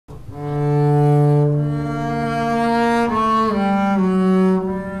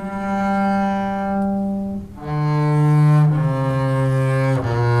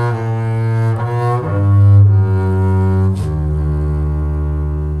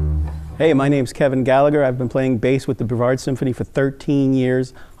Hey, my name's Kevin Gallagher. I've been playing bass with the Brevard Symphony for 13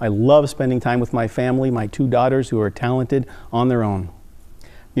 years. I love spending time with my family, my two daughters who are talented on their own.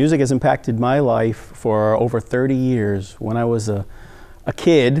 Music has impacted my life for over 30 years. When I was a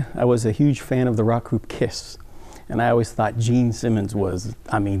kid, I was a huge fan of the rock group Kiss. And I always thought Gene Simmons was,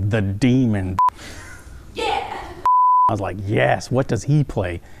 the demon. Yeah! I was like, yes, what does he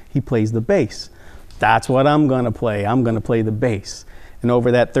play? He plays the bass. That's what I'm gonna play. I'm gonna play the bass. And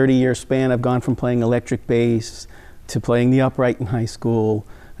over that 30-year span, I've gone from playing electric bass to playing the upright in high school,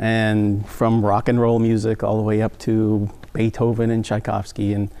 and from rock and roll music all the way up to Beethoven and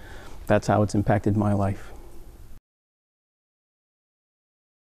Tchaikovsky, and that's how it's impacted my life.